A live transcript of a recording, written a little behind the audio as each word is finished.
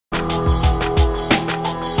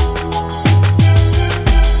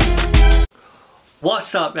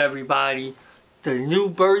What's up, everybody? The new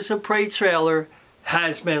Birds of Prey trailer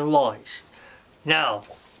has been launched. Now,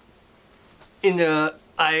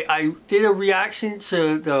 I did a reaction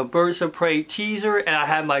to the Birds of Prey teaser, and I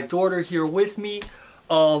had my daughter here with me.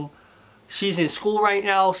 She's in school right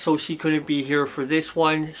now, so she couldn't be here for this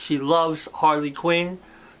one. She loves Harley Quinn,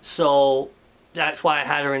 so that's why I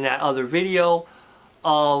had her in that other video.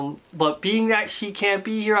 But being that she can't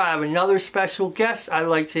be here, I have another special guest I'd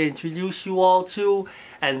like to introduce you all to,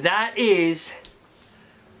 and that is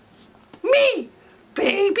me,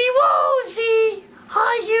 Baby Rosie.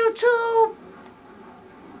 Hi, YouTube.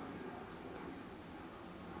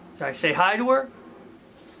 Did I say hi to her?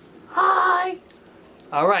 Hi.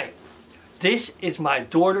 Alright. This is my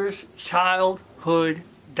daughter's childhood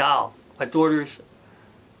doll. My daughter's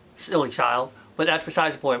silly child. But that's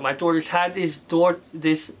besides the point. My daughter's had this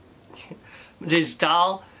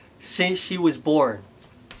doll since she was born.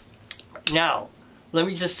 Now, let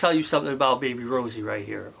me just tell you something about Baby Rosie right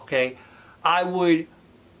here, okay? I would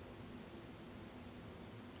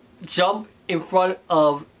jump in front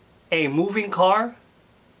of a moving car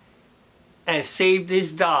and save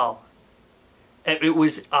this doll if it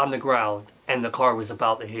was on the ground and the car was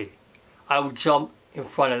about to hit it. I would jump in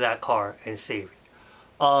front of that car and save it.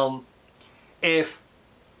 If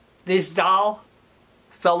this doll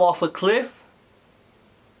fell off a cliff,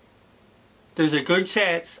 there's a good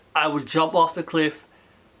chance I would jump off the cliff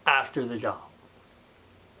after the doll.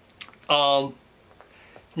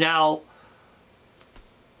 Now,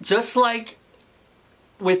 just like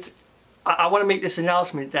with, I want to make this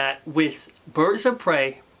announcement that with Birds of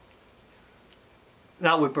Prey,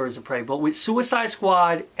 not with Birds of Prey, but with Suicide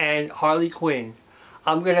Squad and Harley Quinn,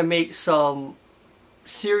 I'm going to make some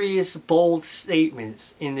serious, bold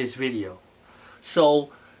statements in this video. So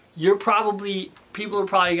people are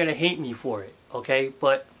probably going to hate me for it, okay?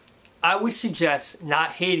 But I would suggest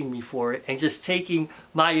not hating me for it and just taking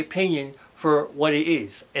my opinion for what it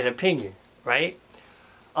is, an opinion, right?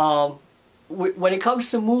 When it comes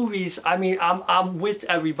to movies, I mean, I'm with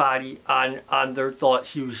everybody on their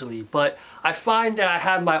thoughts usually, but I find that I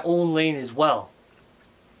have my own lane as well.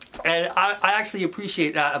 And I actually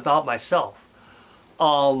appreciate that about myself.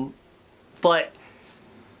 But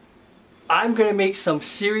I'm going to make some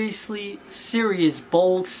serious,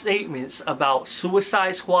 bold statements about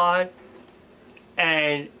Suicide Squad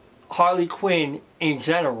and Harley Quinn in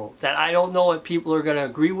general that I don't know if people are going to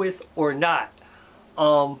agree with or not.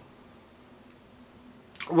 What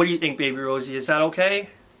do you think, Baby Rosie? Is that okay?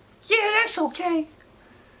 Yeah, that's okay.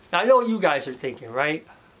 Now, I know what you guys are thinking, right?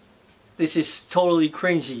 This is totally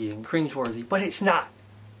cringy and cringeworthy, but it's not,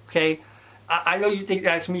 okay? I know you think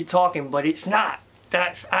that's me talking, but it's not.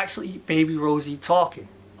 That's actually Baby Rosie talking,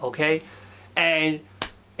 okay? And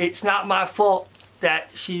it's not my fault that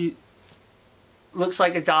she looks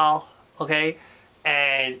like a doll, okay?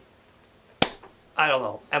 And I don't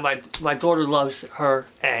know. And my daughter loves her,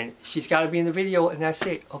 and she's got to be in the video, and that's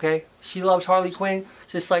it, okay? She loves Harley Quinn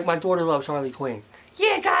just like my daughter loves Harley Quinn.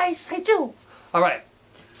 Yeah, guys, I do. All right.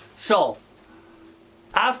 So,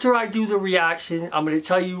 after I do the reaction, I'm going to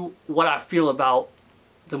tell you what I feel about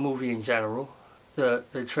the movie in general. The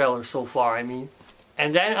trailer so far, I mean.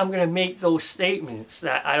 And then I'm going to make those statements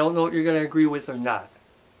that I don't know if you're going to agree with or not.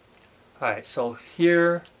 Alright, so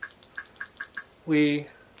here we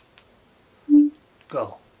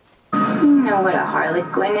go. You know what a Harley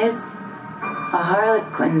Quinn is? A Harley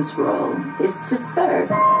Quinn's role is to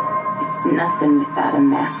serve. It's nothing without a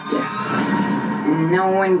master. And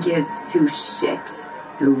no one gives two shits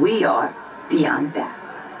who we are beyond that.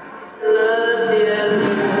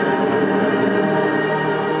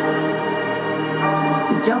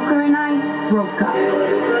 The Joker and I broke up. I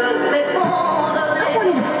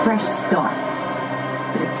wanted a fresh start.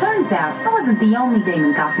 But it turns out I wasn't the only dame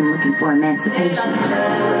in Gotham looking for emancipation.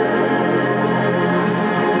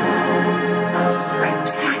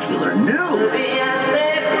 Spectacular news!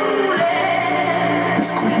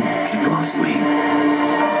 Miss Queen, she belongs to me.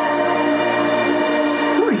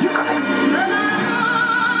 Who are you guys?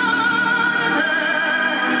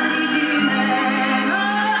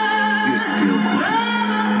 Here's the deal, Quinn.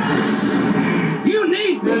 You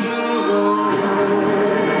need me!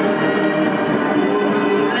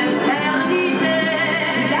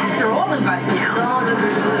 He's after all of us now.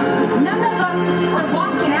 None of us are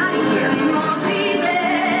walking out of here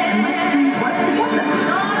unless we work together.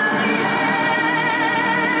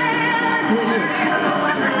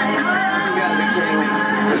 You gotta be kidding me.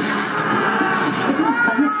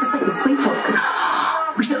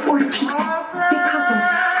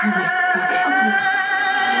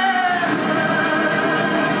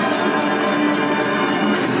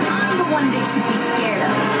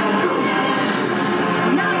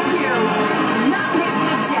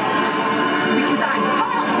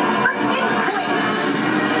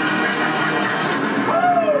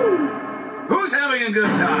 a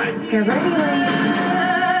good time. Get ready, ladies.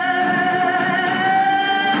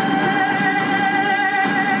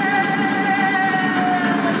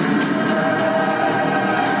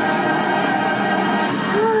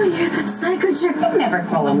 Oh, you're that psycho chick. I'd never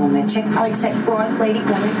call a woman a chick. I'll accept broad, lady,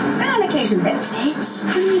 woman, and on occasion, bitch. Bitch?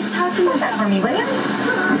 What are you talking about for me, will you?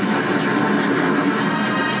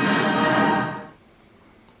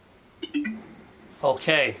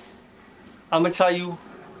 Okay. I'm going to tell you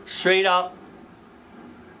straight up,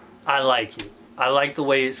 I like it. I like the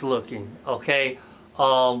way it's looking, okay?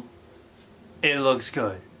 It looks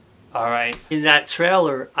good, alright? In that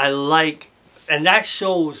trailer, I like, and that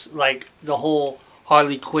shows, like, the whole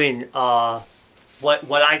Harley Quinn, what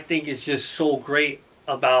I think is just so great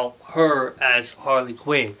about her as Harley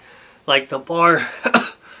Quinn. Like, the part,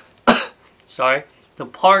 sorry, the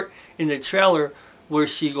part in the trailer where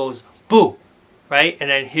she goes, boo, right? And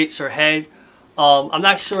then hits her head. I'm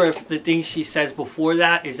not sure if the thing she says before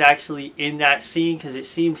that is actually in that scene, because it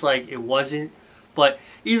seems like it wasn't. But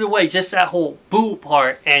either way, just that whole boo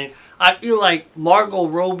part. And I feel like Margot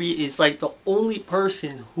Robbie is like the only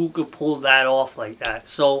person who could pull that off like that.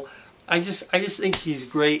 So I just think she's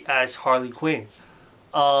great as Harley Quinn.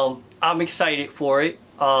 I'm excited for it.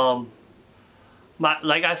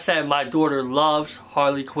 Like I said, my daughter loves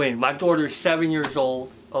Harley Quinn. My daughter is 7 years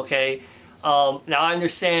old, okay? Now I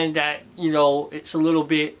understand that, you know, it's a little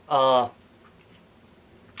bit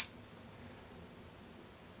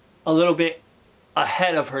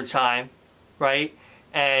ahead of her time, right?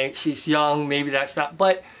 And she's young, maybe that's not,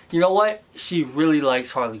 but you know what? She really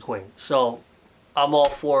likes Harley Quinn. So I'm all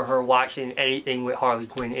for her watching anything with Harley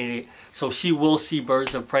Quinn in it. So she will see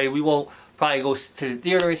Birds of Prey. We won't probably go to the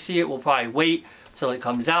theater and see it. We'll probably wait till it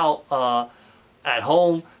comes out at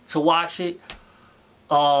home to watch it.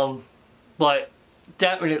 But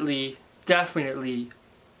definitely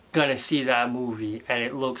gonna see that movie, and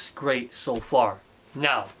it looks great so far.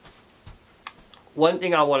 Now, one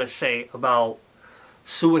thing I want to say about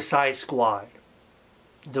Suicide Squad,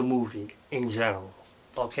 the movie in general,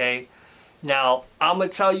 okay? Now, I'm gonna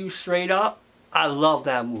tell you straight up, I love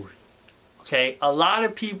that movie, okay? A lot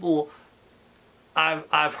of people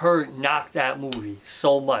I've heard knock that movie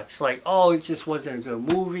so much, like, oh, it just wasn't a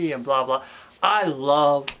good movie and blah blah. I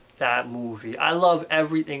love that movie. I love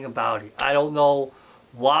everything about it. I don't know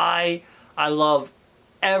why. I love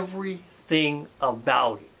everything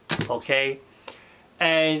about it, okay?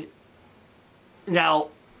 And now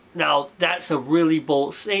that's a really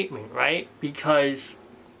bold statement, right? Because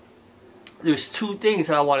there's two things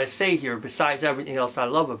that I want to say here besides everything else I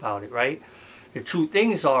love about it, right? The two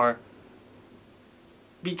things are,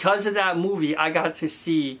 because of that movie, I got to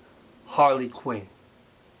see Harley Quinn.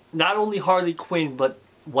 Not only Harley Quinn, but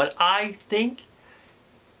what I think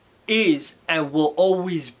is and will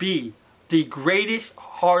always be the greatest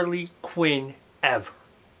Harley Quinn ever.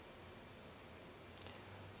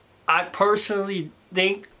 I personally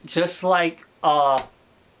think, just like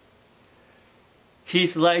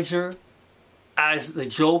Heath Ledger as the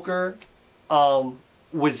Joker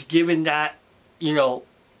was given that, you know,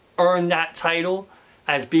 earned that title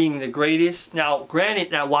as being the greatest. Now, granted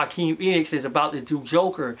that Joaquin Phoenix is about to do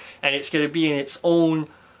Joker, and it's going to be in its own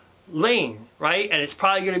lane, right? And it's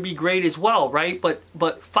probably going to be great as well, right? But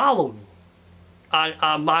follow me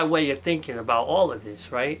on my way of thinking about all of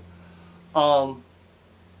this, right?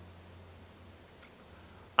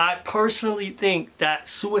 I personally think that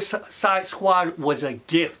Suicide Squad was a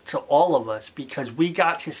gift to all of us, because we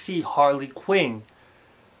got to see Harley Quinn,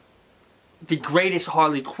 the greatest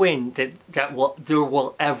Harley Quinn that there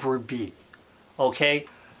will ever be. Okay?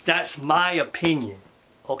 That's my opinion.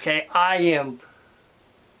 Okay? I am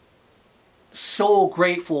so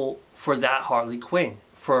grateful for that Harley Quinn,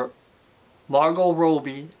 for Margot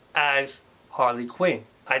Robbie as Harley Quinn.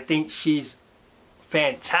 I think she's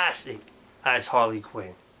fantastic as Harley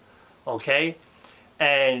Quinn. Okay?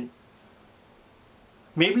 And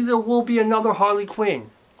maybe there will be another Harley Quinn.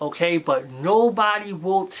 Okay? But nobody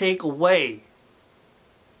will take away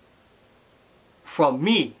from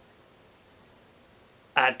me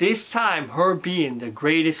at this time her being the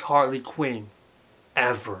greatest Harley Quinn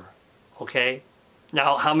ever. Okay?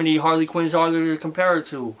 Now, how many Harley Quinns are there to compare it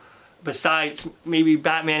to? Besides maybe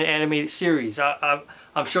Batman animated series.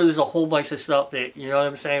 I'm sure there's a whole bunch of stuff that, you know what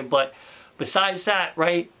I'm saying? But besides that,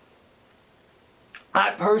 right?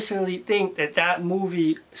 I personally think that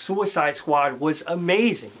movie, Suicide Squad, was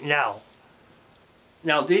amazing. Now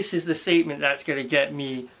this is the statement that's going to get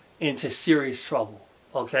me into serious trouble,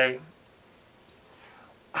 okay?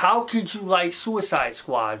 How could you like Suicide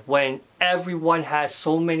Squad when everyone has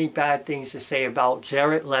so many bad things to say about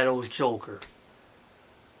Jared Leto's Joker?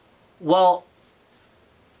 Well,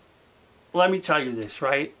 let me tell you this,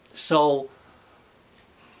 right? So,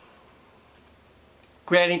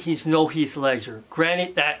 granted, he's no Heath Ledger.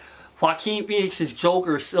 Granted that Joaquin Phoenix's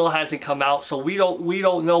Joker still hasn't come out, so we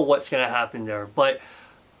don't know what's gonna happen there. But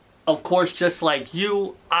of course, just like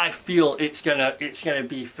you, I feel it's gonna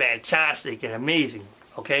be fantastic and amazing.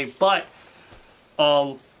 Okay, but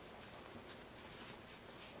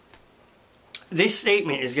this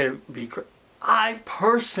statement is gonna be. I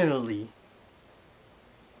personally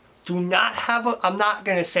do not have a. I'm not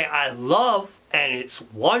gonna say I love and it's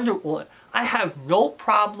wonderful. I have no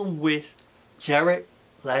problem with Jared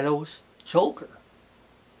Leto's Joker.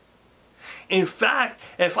 In fact,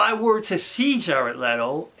 if I were to see Jared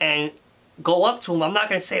Leto and go up to him, I'm not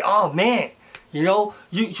going to say, oh man, you know,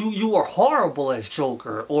 you were horrible as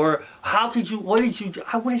Joker, or how could you, what did you do?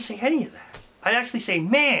 I wouldn't say any of that. I'd actually say,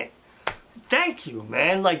 man, thank you,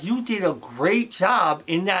 man. Like, you did a great job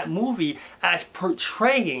in that movie as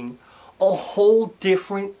portraying a whole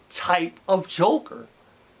different type of Joker.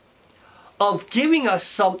 Of giving us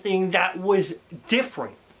something that was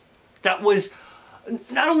different. That was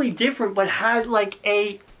not only different, but had like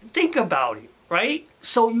a, think about it, right?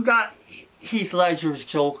 So you got Heath Ledger's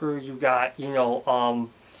Joker, you got, you know,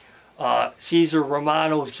 Cesar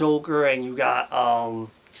Romano's Joker, and you got,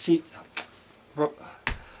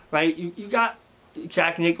 right? You got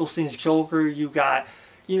Jack Nicholson's Joker, you got,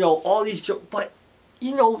 you know, all these Jokers, but,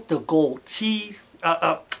 you know, the gold teeth,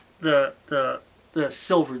 the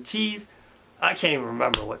silver teeth, I can't even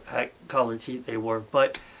remember what color teeth they were,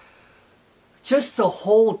 but just the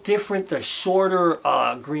whole different, the shorter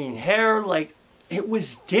green hair, like, it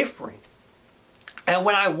was different. And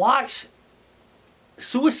when I watch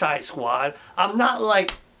Suicide Squad, I'm not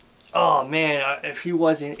like, oh man, if he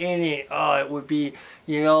wasn't in it, it would be,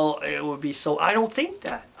 you know, it would be so, I don't think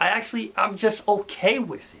that. I'm just okay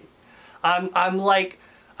with it. I'm like,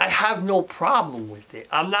 I have no problem with it.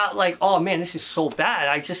 I'm not like, oh man, this is so bad.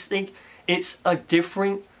 I just think it's a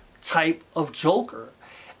different type of Joker.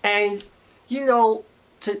 And, you know,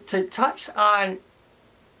 to touch on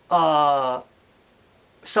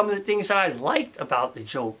some of the things that I liked about that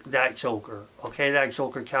Joker, okay, that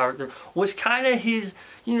Joker character, was kind of his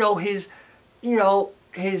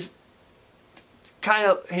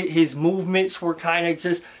movements were kind of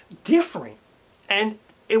just different. And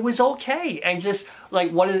it was okay. And just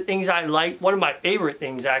like one of the things I liked, one of my favorite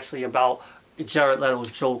things actually about Jared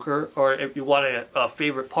Leto's Joker, or if you wanted a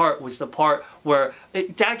favorite part, was the part where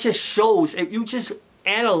that just shows, if you just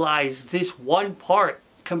analyze this one part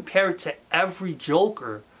compared to every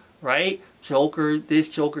Joker, right? Joker, this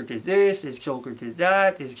Joker did this Joker did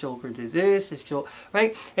that, this Joker did this Joker,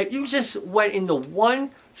 right? If you just went into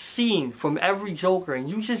one scene from every Joker and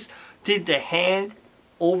you just did the hand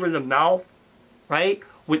over the mouth, right?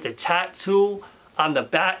 With the tattoo on the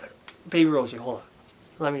back. Baby Rosie, hold on.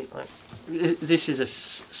 Let me this is a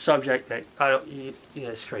subject that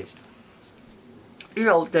it's crazy. You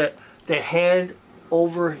know, the hand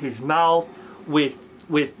over his mouth with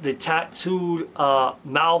the tattooed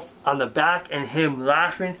mouth on the back and him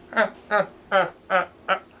laughing.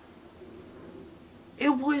 It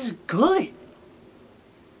was good.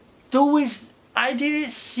 I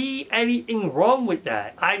didn't see anything wrong with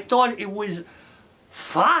that. I thought it was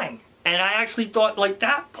fine. And I actually thought like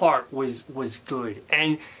that part was good.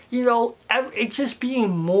 And, you know, it just being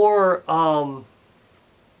more,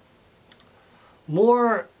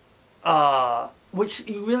 which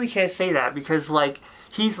you really can't say that, because like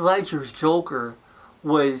Heath Ledger's Joker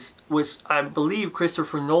was I believe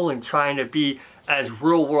Christopher Nolan trying to be as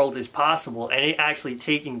real world as possible, and it actually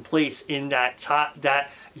taking place in that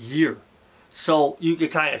year. So you could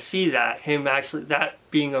kind of see that, that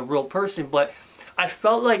being a real person. But I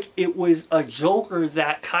felt like it was a Joker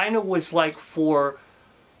that kind of was like for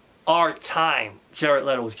our time. Jared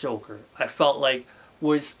Leto's Joker, I felt like,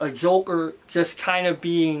 was a Joker just kind of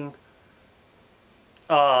being,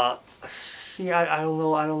 I don't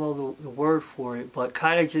know the word for it, but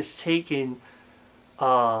kind of just taking,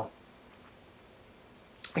 I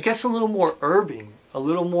guess a little more urban, a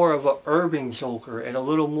little more of a urban Joker, and a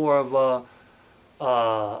little more of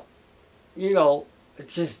a, you know,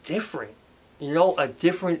 just different. You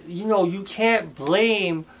know, you can't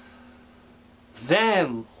blame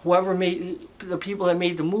them, whoever made, the people that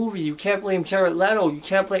made the movie. You can't blame Jared Leto.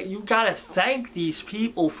 You gotta thank these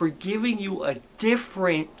people for giving you a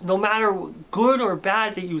different, no matter good or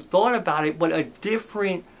bad that you thought about it, but a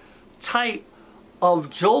different type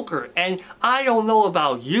of Joker. And I don't know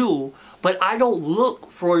about you, but I don't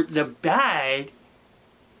look for the bad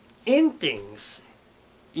in things.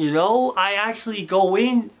 You know, I actually go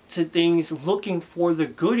in to things looking for the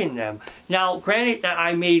good in them. Now, granted that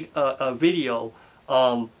I made a video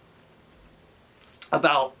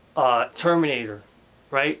about Terminator,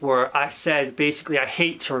 right? Where I said basically I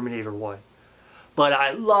hate Terminator 1. But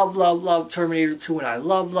I love Terminator 2, and I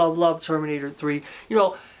love Terminator 3. You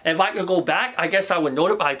know, if I could go back, I guess I would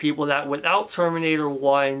notify people that without Terminator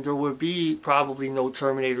 1, there would be probably no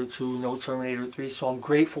Terminator 2, no Terminator 3. So I'm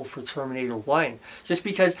grateful for Terminator 1. Just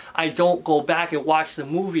because I don't go back and watch the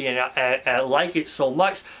movie and I like it so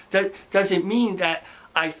much, doesn't mean that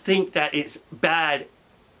I think that it's bad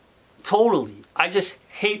totally. I just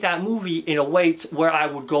hate that movie in a way where I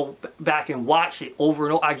would go back and watch it over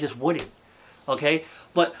and over. I just wouldn't. Okay,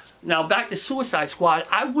 but now back to Suicide Squad,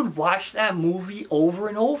 I would watch that movie over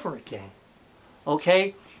and over again.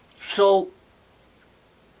 Okay, so,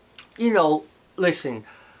 you know, listen,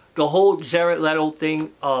 the whole Jared Leto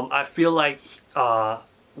thing, I feel like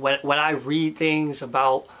when I read things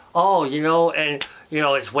about, oh, you know, and, you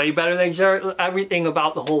know, it's way better than Jared, everything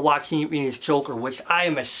about the whole Joaquin Phoenix Joker, which I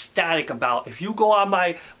am ecstatic about. If you go on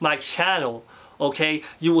my channel, okay,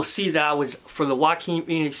 you will see that I was, for the Joaquin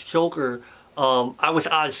Phoenix Joker, I was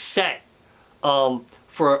on set for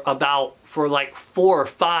like 4 or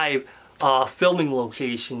 5 filming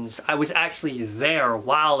locations. I was actually there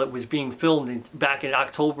while it was being filmed back in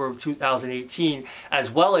October of 2018,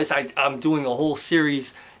 as well as I'm doing a whole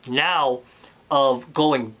series now of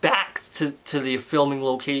going back to the filming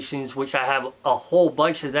locations, which I have a whole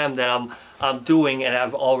bunch of them that I'm doing and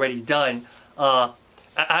I've already done.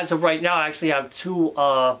 As of right now, I actually have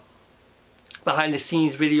 2 behind the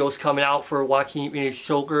scenes videos coming out for Joaquin Phoenix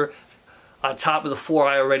Joker on top of the 4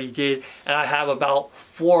 I already did, and I have about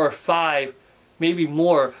 4 or 5, maybe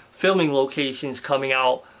more, filming locations coming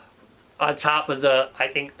out on top of the, I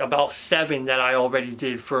think, about 7 that I already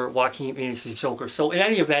did for Joaquin Phoenix's Joker. So in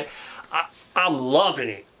any event, I'm loving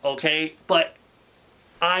it, okay? But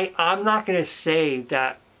I'm not going to say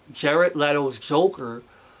that Jared Leto's Joker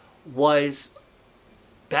was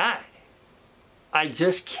bad. I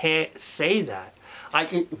just can't say that.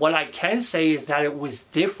 What I can say is that it was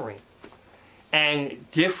different.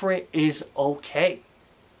 And different is okay.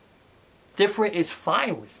 Different is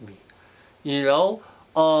fine with me. You know?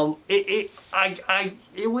 It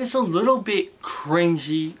was a little bit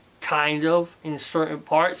cringy, kind of, in certain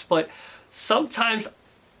parts. But sometimes,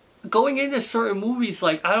 going into certain movies,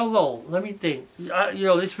 like, I don't know. Let me think. You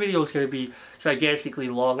know, this video is going to be gigantically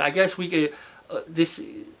long. I guess we could...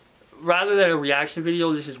 rather than a reaction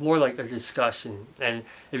video, this is more like a discussion. And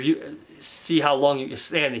if you see how long you can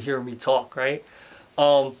stand to hear me talk, right?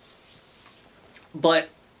 But,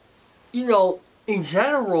 you know, in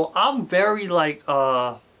general, I'm very like,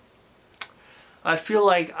 I feel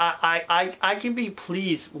like I can be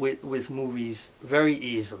pleased with movies very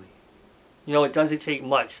easily. You know, it doesn't take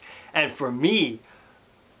much. And for me,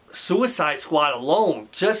 Suicide Squad alone,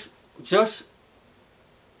 just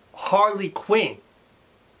Harley Quinn,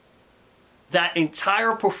 that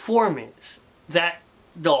entire performance, that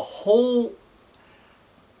the whole,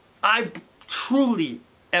 I truly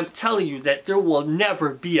am telling you that there will never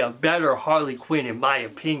be a better Harley Quinn, in my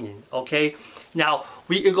opinion, okay? Now,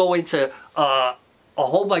 we could go into a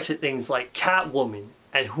whole bunch of things like Catwoman,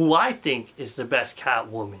 and who I think is the best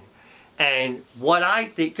Catwoman, and what I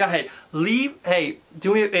think. Go ahead, hey,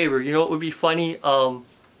 do me a favor, you know what would be funny?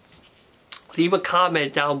 Leave a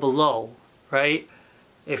comment down below, right?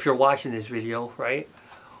 If you're watching this video, right?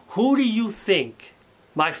 Who do you think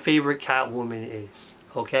my favorite Catwoman is?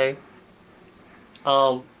 Okay?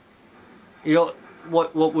 You know,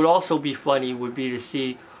 what would also be funny would be to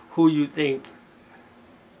see who you think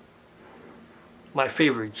my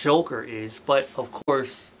favorite Joker is. But, of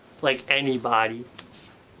course, like anybody,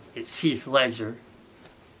 it's Heath Ledger,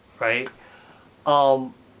 right?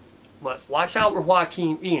 But watch out for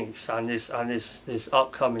Joaquin Phoenix on this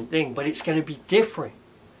upcoming thing. But it's going to be different.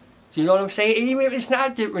 Do you know what I'm saying? And even if it's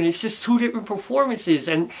not different, it's just 2 different performances.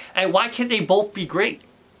 And why can't they both be great?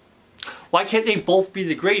 Why can't they both be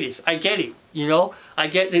the greatest? I get it, you know? I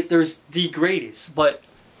get that there's the greatest. But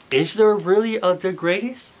is there really the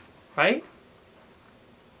greatest? Right?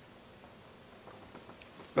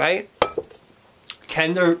 Right?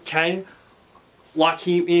 Can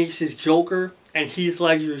Joaquin Phoenix's Joker and Heath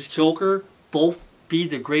Ledger's Joker both be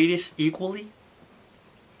the greatest equally?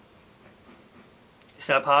 Is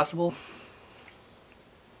that possible?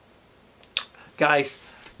 Guys,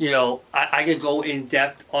 you know, I could go in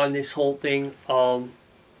depth on this whole thing,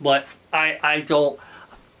 but I don't.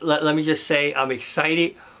 Let me just say I'm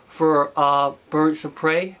excited for Birds of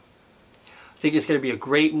Prey. I think it's going to be a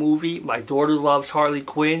great movie. My daughter loves Harley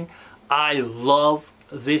Quinn. I love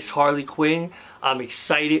this Harley Quinn. I'm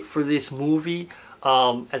excited for this movie.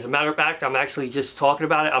 As a matter of fact, I'm actually just talking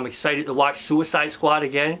about it. I'm excited to watch Suicide Squad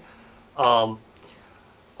again.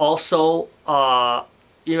 Also,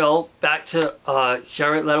 you know, back to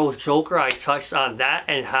Jared Leto's Joker, I touched on that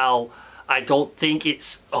and how I don't think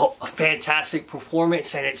it's a fantastic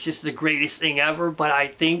performance and it's just the greatest thing ever, but I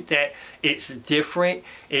think that it's different.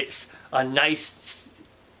 It's a nice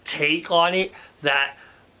take on it that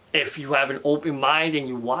if you have an open mind and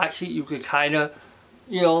you watch it, you could kind of,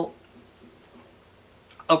 you know,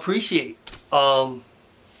 appreciate. You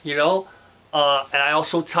know, and I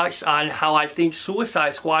also touched on how I think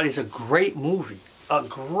Suicide Squad is a great movie. A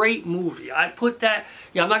great movie. I put that,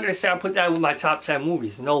 I'm not going to say I put that with my top 10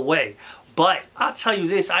 movies. No way. But I'll tell you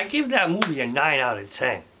this, I give that movie a 9 out of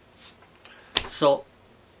 10. So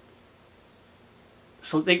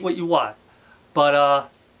think what you want. But,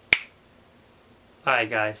 alright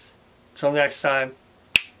guys. Till next time.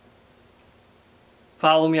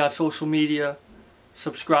 Follow me on social media.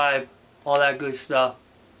 Subscribe. All that good stuff.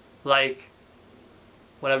 Like.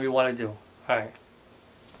 Whatever you want to do. Alright.